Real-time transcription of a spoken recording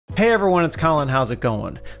Hey everyone, it's Colin, how's it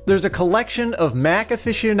going? There's a collection of Mac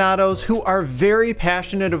aficionados who are very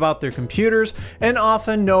passionate about their computers and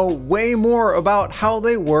often know way more about how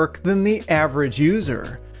they work than the average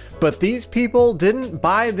user. But these people didn't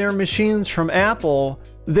buy their machines from Apple,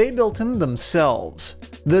 they built them themselves.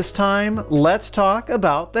 This time, let's talk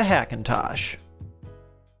about the Hackintosh.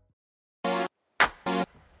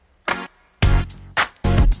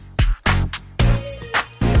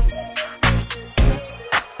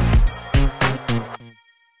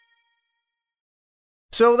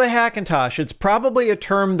 So the Hackintosh, it's probably a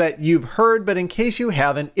term that you've heard, but in case you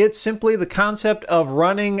haven't, it's simply the concept of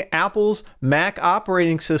running Apple's Mac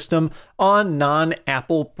operating system on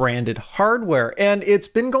non-Apple branded hardware. And it's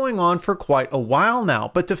been going on for quite a while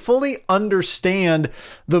now. But to fully understand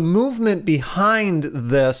the movement behind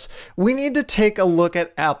this, we need to take a look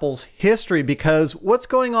at Apple's history, because what's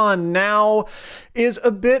going on now is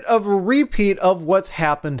a bit of a repeat of what's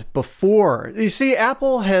happened before. You see,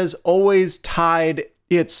 Apple has always tied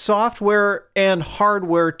its software and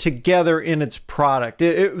hardware together in its product.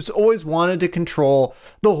 It was always wanted to control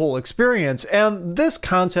the whole experience, and this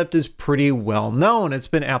concept is pretty well known. It's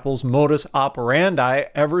been Apple's modus operandi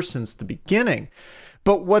ever since the beginning.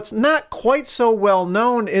 But what's not quite so well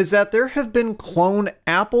known is that there have been clone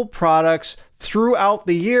Apple products throughout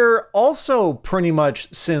the year, also pretty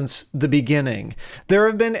much since the beginning. There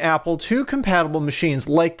have been Apple II compatible machines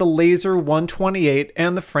like the Laser 128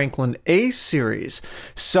 and the Franklin A series.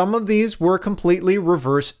 Some of these were completely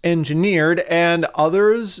reverse engineered, and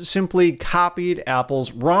others simply copied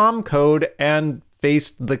Apple's ROM code and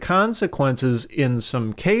faced the consequences in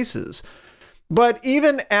some cases. But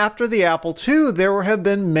even after the Apple II, there have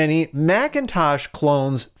been many Macintosh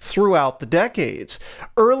clones throughout the decades.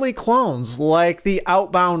 Early clones, like the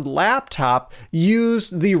Outbound laptop,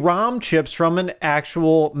 used the ROM chips from an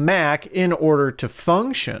actual Mac in order to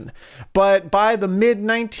function. But by the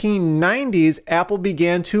mid-1990s, Apple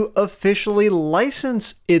began to officially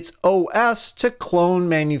license its OS to clone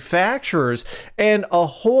manufacturers, and a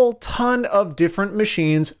whole ton of different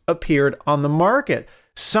machines appeared on the market.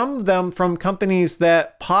 Some of them from companies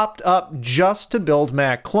that popped up just to build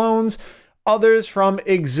Mac clones, others from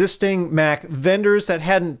existing Mac vendors that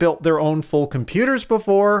hadn't built their own full computers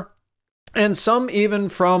before, and some even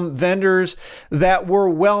from vendors that were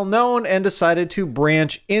well known and decided to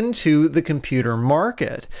branch into the computer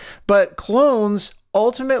market. But clones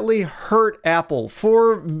ultimately hurt Apple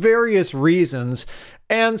for various reasons.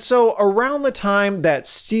 And so around the time that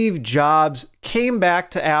Steve Jobs came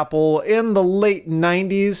back to Apple in the late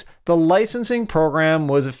 90s, the licensing program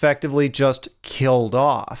was effectively just killed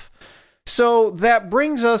off. So that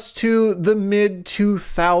brings us to the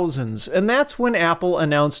mid-2000s, and that's when Apple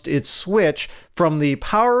announced its switch from the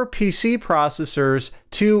PowerPC processors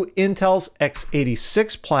to Intel's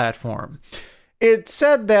x86 platform. It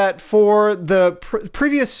said that for the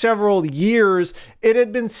previous several years, it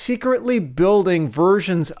had been secretly building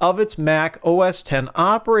versions of its Mac OS X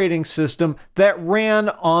operating system that ran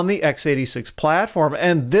on the x86 platform,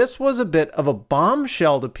 and this was a bit of a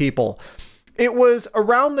bombshell to people. It was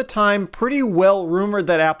around the time pretty well rumored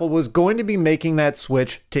that Apple was going to be making that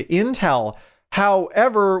switch to Intel.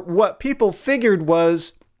 However, what people figured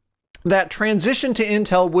was that transition to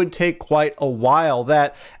Intel would take quite a while,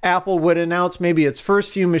 that Apple would announce maybe its first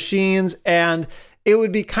few machines, and it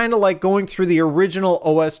would be kind of like going through the original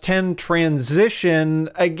OS X transition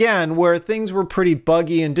again, where things were pretty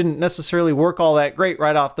buggy and didn't necessarily work all that great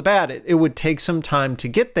right off the bat. It would take some time to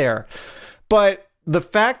get there. But the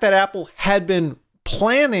fact that Apple had been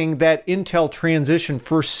planning that Intel transition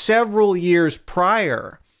for several years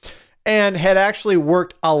prior, and had actually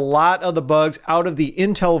worked a lot of the bugs out of the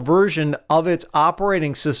Intel version of its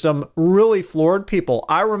operating system, really floored people.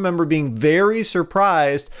 I remember being very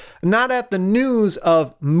surprised, not at the news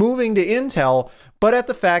of moving to Intel, but at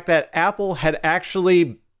the fact that Apple had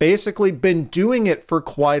actually basically been doing it for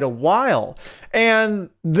quite a while. And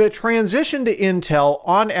the transition to Intel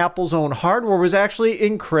on Apple's own hardware was actually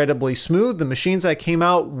incredibly smooth. The machines that came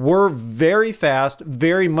out were very fast,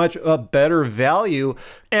 very much a better value.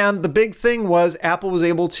 And the big thing was Apple was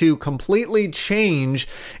able to completely change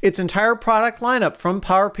its entire product lineup from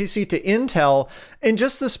PowerPC to Intel in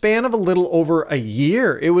just the span of a little over a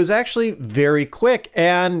year. It was actually very quick,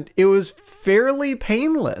 and it was fairly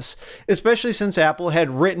painless, especially since Apple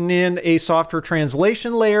had written in a software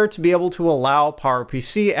translation layer to be able to allow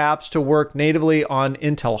PowerPC apps to work natively on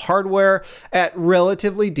Intel hardware at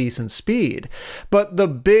relatively decent speed. But the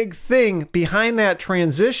big thing behind that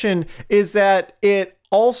transition is that it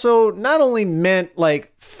also not only meant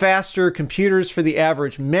like faster computers for the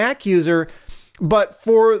average Mac user, But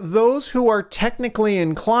for those who are technically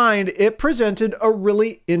inclined, it presented a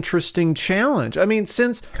really interesting challenge. I mean,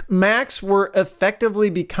 since Macs were effectively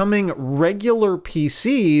becoming regular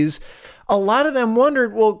PCs, a lot of them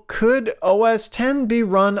wondered, well, could OS X be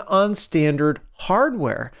run on standard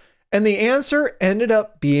hardware? And the answer ended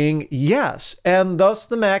up being yes. And thus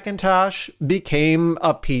the Macintosh became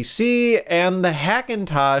a PC and the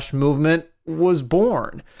Hackintosh movement was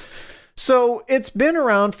born. So it's been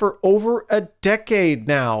around for over a decade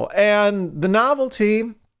now, and the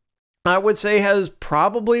novelty, I would say, has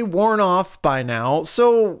probably worn off by now.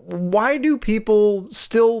 So why do people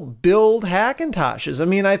still build Hackintoshes? I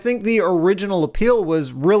mean, I think the original appeal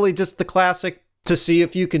was really just the classic to see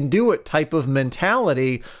if you can do it type of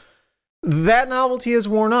mentality. That novelty has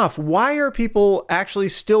worn off. Why are people actually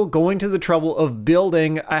still going to the trouble of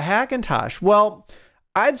building a Hackintosh? Well,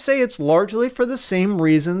 I'd say it's largely for the same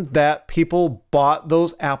reason that people bought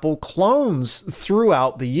those Apple clones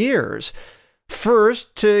throughout the years.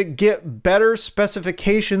 First, to get better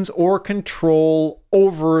specifications or control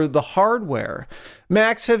over the hardware.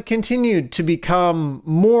 Macs have continued to become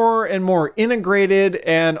more and more integrated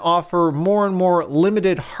and offer more and more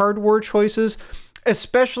limited hardware choices,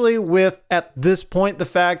 especially with, at this point, the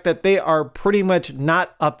fact that they are pretty much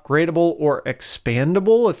not upgradable or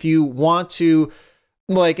expandable. If you want to,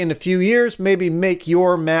 like in a few years, maybe make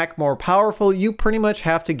your Mac more powerful, you pretty much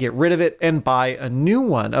have to get rid of it and buy a new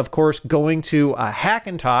one. Of course, going to a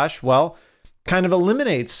Hackintosh, well, kind of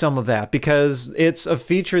eliminates some of that because it's a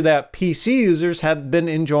feature that PC users have been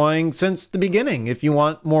enjoying since the beginning. If you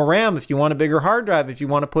want more RAM, if you want a bigger hard drive, if you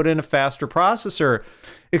want to put in a faster processor,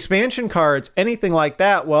 expansion cards, anything like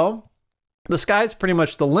that, well, the sky's pretty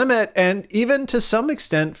much the limit, and even to some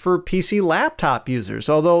extent for PC laptop users,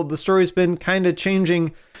 although the story's been kind of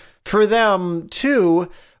changing for them too.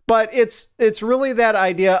 But it's really that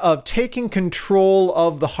idea of taking control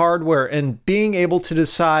of the hardware and being able to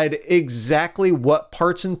decide exactly what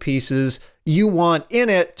parts and pieces you want in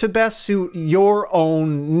it to best suit your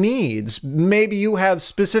own needs. Maybe you have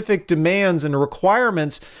specific demands and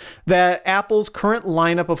requirements that Apple's current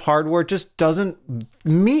lineup of hardware just doesn't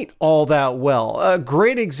meet all that well. A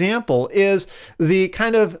great example is the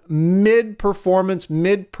kind of mid-performance,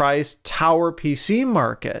 mid-price tower PC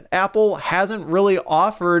market. Apple hasn't really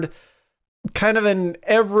offered kind of an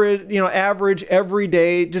average,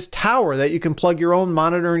 everyday just tower that you can plug your own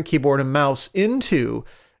monitor and keyboard and mouse into.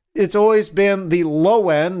 It's always been the low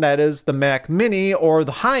end, that is the Mac Mini, or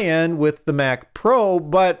the high end with the Mac Pro,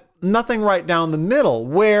 but nothing right down the middle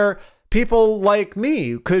where people like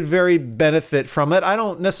me could very benefit from it. I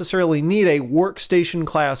don't necessarily need a workstation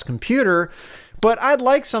class computer, but I'd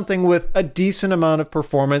like something with a decent amount of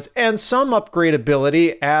performance and some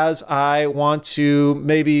upgradability as I want to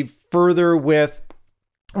maybe further with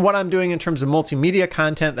what I'm doing in terms of multimedia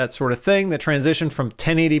content, that sort of thing. The transition from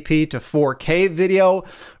 1080p to 4K video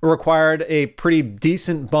required a pretty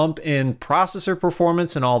decent bump in processor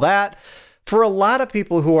performance and all that. For a lot of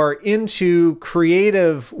people who are into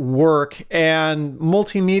creative work and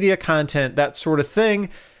multimedia content, that sort of thing,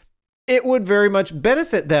 it would very much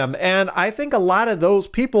benefit them. And I think a lot of those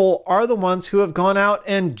people are the ones who have gone out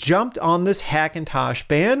and jumped on this Hackintosh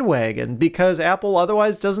bandwagon because Apple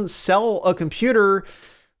otherwise doesn't sell a computer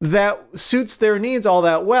that suits their needs all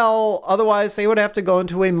that well. Otherwise, they would have to go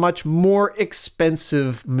into a much more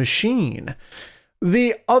expensive machine.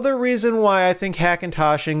 The other reason why I think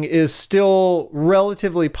Hackintoshing is still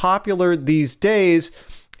relatively popular these days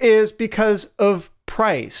is because of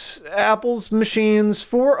price. Apple's machines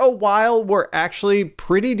for a while were actually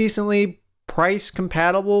pretty decently price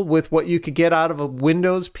compatible with what you could get out of a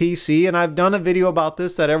Windows PC, and I've done a video about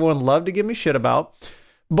this that everyone loved to give me shit about.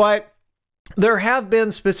 But there have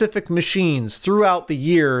been specific machines throughout the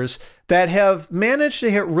years that have managed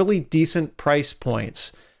to hit really decent price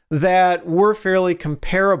points that were fairly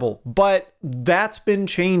comparable, but that's been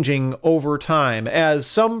changing over time as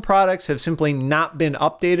some products have simply not been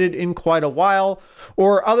updated in quite a while,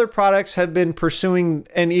 or other products have been pursuing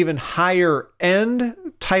an even higher end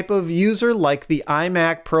type of user like the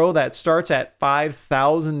iMac Pro that starts at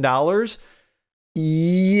 $5,000.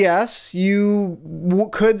 Yes, you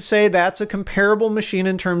could say that's a comparable machine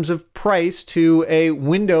in terms of price to a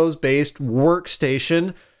Windows-based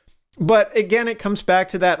workstation. But again, it comes back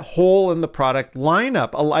to that hole in the product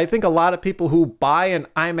lineup. I think a lot of people who buy an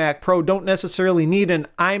iMac Pro don't necessarily need an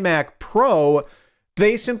iMac Pro.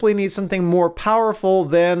 They simply need something more powerful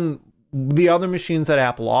than the other machines that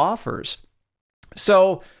Apple offers.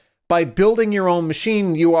 So by building your own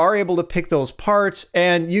machine, you are able to pick those parts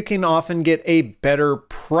and you can often get a better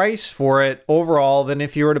price for it overall than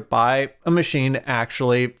if you were to buy a machine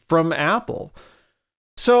actually from Apple.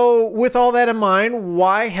 So with all that in mind,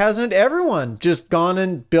 why hasn't everyone just gone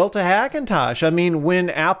and built a Hackintosh? I mean,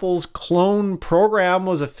 when Apple's clone program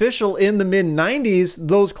was official in the mid-90s,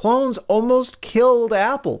 those clones almost killed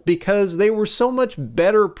Apple because they were so much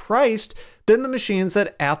better priced than the machines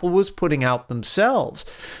that Apple was putting out themselves.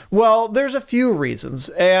 Well, there's a few reasons,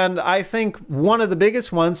 and I think one of the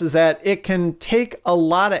biggest ones is that it can take a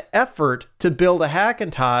lot of effort to build a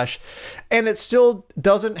Hackintosh, and it still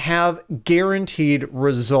doesn't have guaranteed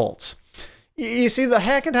results. You see, the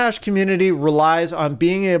Hackintosh community relies on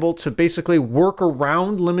being able to basically work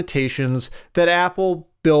around limitations that Apple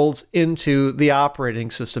builds into the operating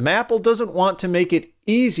system. Apple doesn't want to make it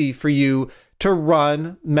easy for you to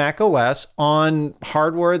run macOS on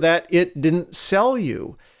hardware that it didn't sell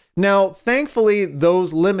you. Now, thankfully,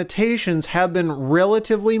 those limitations have been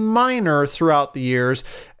relatively minor throughout the years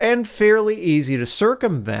and fairly easy to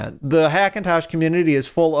circumvent. The Hackintosh community is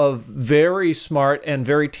full of very smart and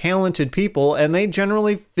very talented people, and they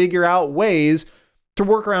generally figure out ways to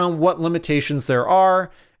work around what limitations there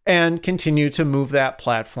are and continue to move that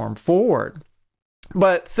platform forward.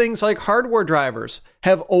 But things like hardware drivers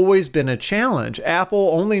have always been a challenge.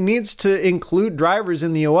 Apple only needs to include drivers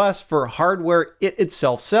in the OS for hardware it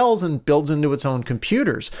itself sells and builds into its own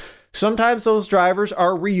computers. Sometimes those drivers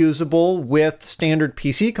are reusable with standard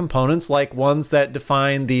PC components, like ones that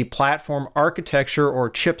define the platform architecture or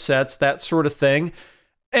chipsets, that sort of thing.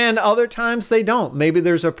 And other times they don't. Maybe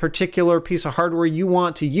there's a particular piece of hardware you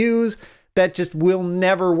want to use that just will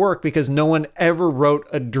never work because no one ever wrote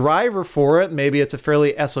a driver for it. Maybe it's a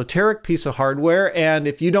fairly esoteric piece of hardware, and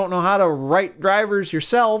if you don't know how to write drivers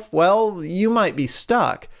yourself, well, you might be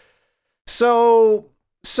stuck. So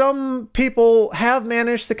some people have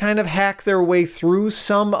managed to kind of hack their way through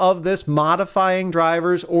some of this, modifying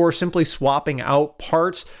drivers or simply swapping out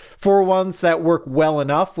parts for ones that work well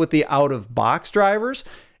enough with the out-of-box drivers.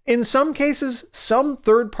 In some cases, some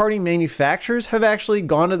third-party manufacturers have actually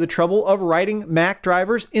gone to the trouble of writing Mac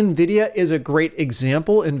drivers. NVIDIA is a great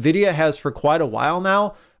example. NVIDIA has for quite a while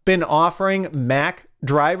now been offering Mac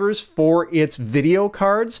drivers for its video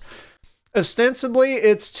cards. Ostensibly,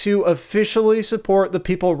 it's to officially support the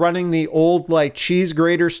people running the old, like, cheese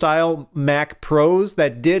grater style Mac Pros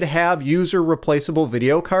that did have user replaceable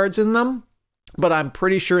video cards in them. But I'm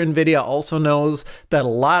pretty sure NVIDIA also knows that a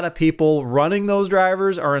lot of people running those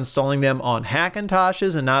drivers are installing them on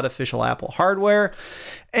Hackintoshes and not official Apple hardware.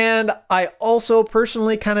 And I also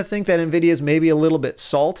personally kind of think that NVIDIA is maybe a little bit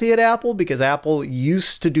salty at Apple because Apple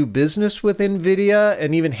used to do business with NVIDIA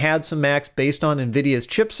and even had some Macs based on NVIDIA's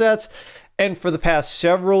chipsets. And for the past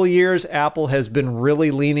several years, Apple has been really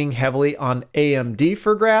leaning heavily on AMD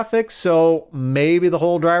for graphics. So maybe the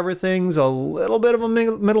whole driver thing's a little bit of a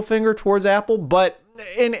middle finger towards Apple. But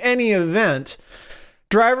in any event,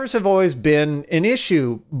 drivers have always been an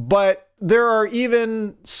issue. But there are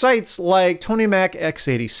even sites like TonyMac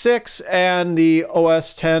x86 and the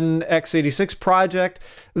OS X x86 project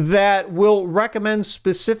that will recommend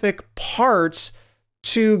specific parts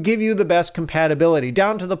to give you the best compatibility,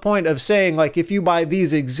 down to the point of saying, like, if you buy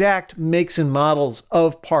these exact makes and models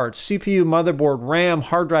of parts, CPU, motherboard, RAM,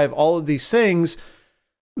 hard drive, all of these things,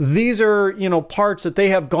 these are, parts that they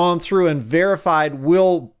have gone through and verified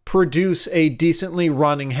will produce a decently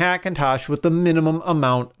running Hackintosh with the minimum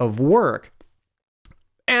amount of work.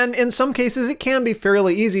 And in some cases, it can be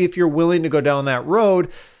fairly easy if you're willing to go down that road.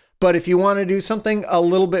 But if you want to do something a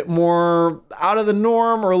little bit more out of the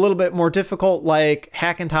norm or a little bit more difficult, like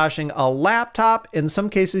Hackintoshing a laptop, in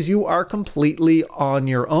some cases you are completely on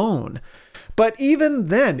your own. But even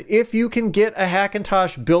then, if you can get a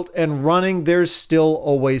Hackintosh built and running, there's still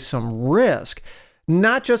always some risk.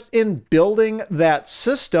 Not just in building that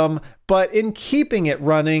system, but in keeping it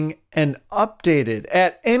running and updated.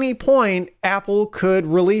 At any point, Apple could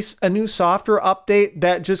release a new software update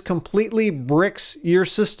that just completely bricks your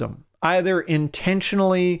system, either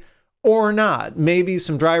intentionally or not. Maybe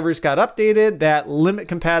some drivers got updated that limit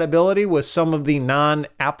compatibility with some of the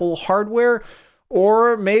non-Apple hardware,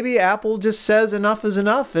 or maybe Apple just says enough is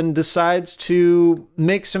enough and decides to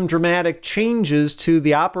make some dramatic changes to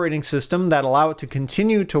the operating system that allow it to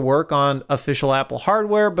continue to work on official Apple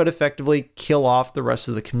hardware, but effectively kill off the rest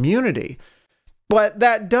of the community. But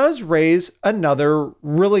that does raise another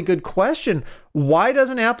really good question. Why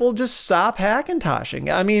doesn't Apple just stop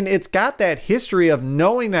Hackintoshing? I mean, it's got that history of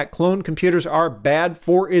knowing that clone computers are bad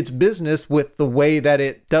for its business with the way that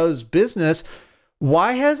it does business.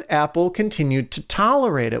 Why has Apple continued to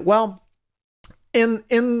tolerate it? Well, in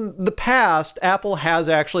the past, Apple has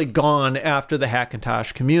actually gone after the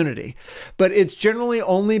Hackintosh community, but it's generally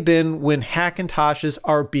only been when Hackintoshes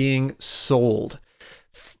are being sold.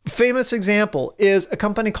 Famous example is a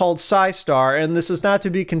company called SciStar, and this is not to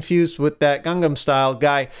be confused with that Gangnam Style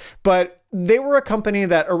guy, but they were a company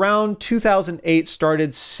that around 2008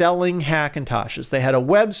 started selling Hackintoshes. They had a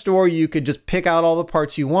web store. You could just pick out all the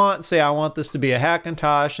parts you want, say, I want this to be a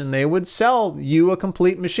Hackintosh, and they would sell you a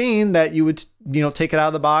complete machine that you would, take it out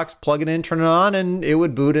of the box, plug it in, turn it on, and it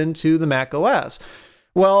would boot into the Mac OS.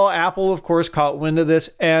 Well, Apple, of course, caught wind of this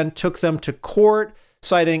and took them to court,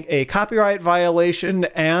 citing a copyright violation,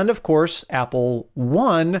 and of course, Apple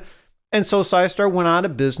won. And so SciStar went out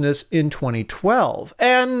of business in 2012.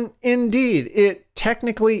 And indeed, it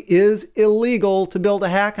technically is illegal to build a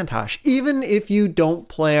Hackintosh, even if you don't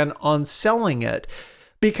plan on selling it,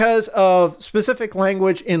 because of specific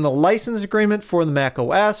language in the license agreement for the Mac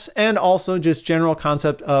OS, and also just general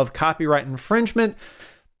concept of copyright infringement.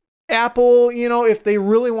 Apple, if they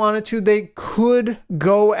really wanted to, they could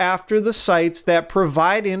go after the sites that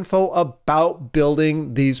provide info about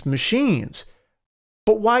building these machines.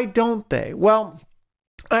 But why don't they? Well,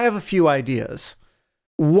 I have a few ideas.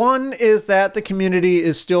 One is that the community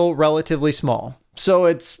is still relatively small, so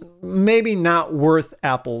it's maybe not worth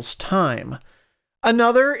Apple's time.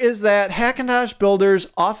 Another is that Hackintosh builders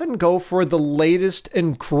often go for the latest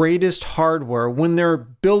and greatest hardware when they're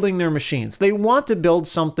building their machines. They want to build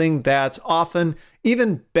something that's often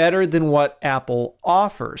even better than what Apple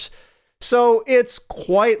offers. So it's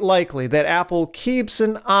quite likely that Apple keeps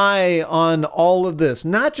an eye on all of this,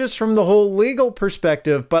 not just from the whole legal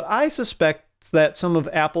perspective, but I suspect that some of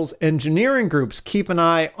Apple's engineering groups keep an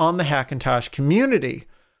eye on the Hackintosh community,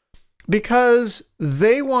 because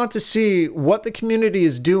they want to see what the community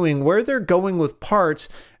is doing, where they're going with parts,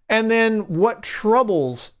 and then what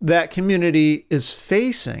troubles that community is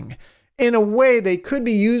facing. In a way, they could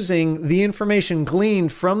be using the information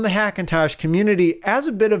gleaned from the Hackintosh community as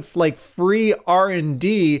a bit of free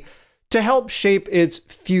R&D to help shape its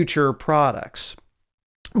future products.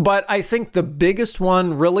 But I think the biggest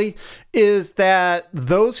one really is that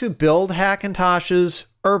those who build Hackintoshes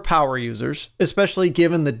are power users, especially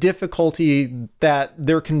given the difficulty that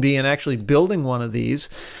there can be in actually building one of these.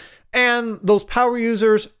 And those power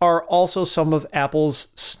users are also some of Apple's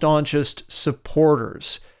staunchest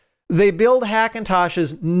supporters. They build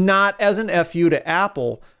Hackintoshes not as an FU to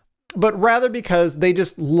Apple, but rather because they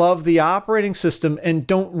just love the operating system and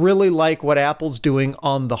don't really like what Apple's doing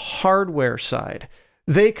on the hardware side.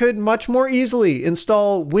 They could much more easily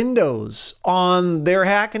install Windows on their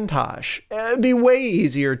Hackintosh. It'd be way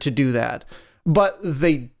easier to do that, but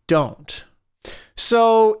they don't.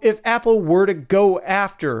 So if Apple were to go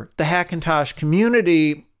after the Hackintosh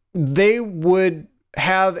community, they would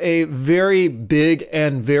have a very big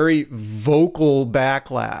and very vocal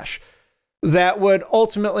backlash that would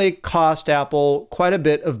ultimately cost Apple quite a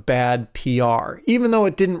bit of bad PR. Even though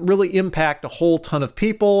it didn't really impact a whole ton of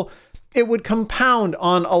people, it would compound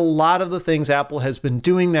on a lot of the things Apple has been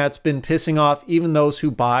doing that's been pissing off even those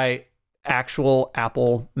who buy actual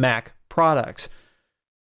Apple Mac products.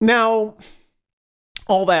 Now,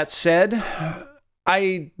 all that said,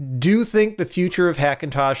 I do think the future of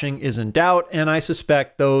Hackintoshing is in doubt, and I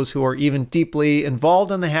suspect those who are even deeply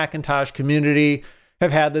involved in the Hackintosh community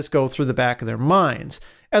have had this go through the back of their minds.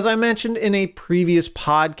 As I mentioned in a previous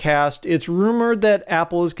podcast, it's rumored that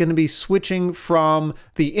Apple is going to be switching from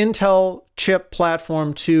the Intel chip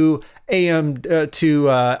platform to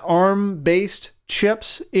ARM-based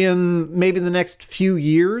chips in maybe the next few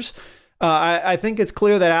years. I think it's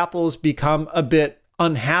clear that Apple has become a bit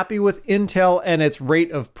unhappy with Intel and its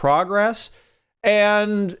rate of progress.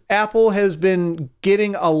 And Apple has been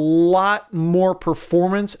getting a lot more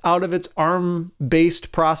performance out of its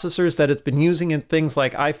ARM-based processors that it's been using in things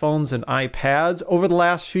like iPhones and iPads. Over the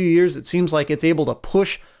last few years, it seems like it's able to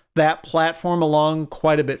push that platform along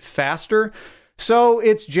quite a bit faster. So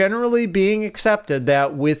it's generally being accepted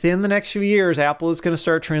that within the next few years, Apple is going to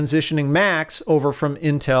start transitioning Macs over from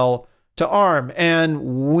Intel to ARM.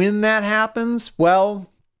 And when that happens, well,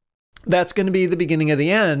 that's going to be the beginning of the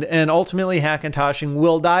end, and ultimately Hackintoshing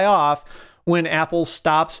will die off when Apple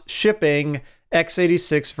stops shipping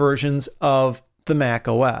x86 versions of the Mac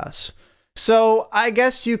OS. So I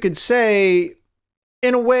guess you could say,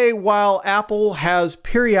 in a way, while Apple has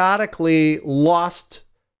periodically lost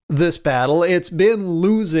this battle, it's been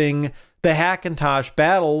losing the Hackintosh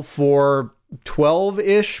battle for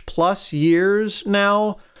 12-ish plus years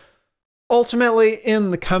now. Ultimately, in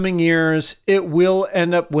the coming years, it will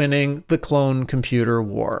end up winning the clone computer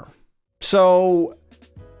war. So,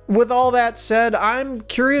 with all that said, I'm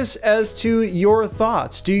curious as to your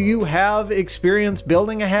thoughts. Do you have experience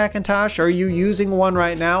building a Hackintosh? Are you using one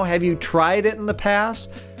right now? Have you tried it in the past?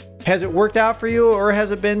 Has it worked out for you, or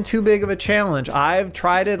has it been too big of a challenge? I've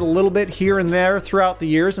tried it a little bit here and there throughout the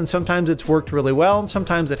years, and sometimes it's worked really well and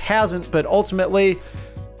sometimes it hasn't, but ultimately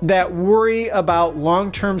that worry about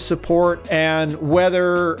long-term support and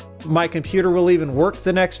whether my computer will even work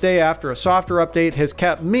the next day after a software update has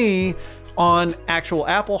kept me on actual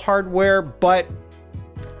Apple hardware, but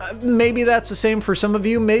maybe that's the same for some of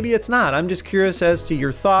you, maybe it's not. I'm just curious as to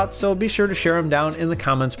your thoughts, so be sure to share them down in the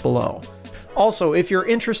comments below. Also, if you're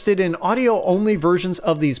interested in audio-only versions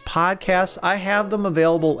of these podcasts, I have them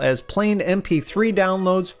available as plain MP3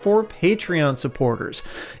 downloads for Patreon supporters.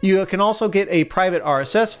 You can also get a private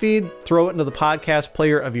RSS feed, throw it into the podcast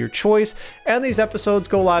player of your choice, and these episodes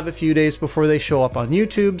go live a few days before they show up on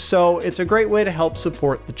YouTube, so it's a great way to help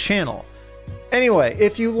support the channel. Anyway,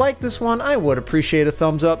 if you like this one, I would appreciate a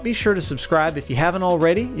thumbs up. Be sure to subscribe if you haven't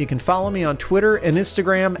already. You can follow me on Twitter and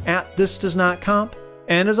Instagram at thisdoesnotcomp,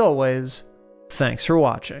 and as always, thanks for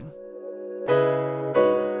watching.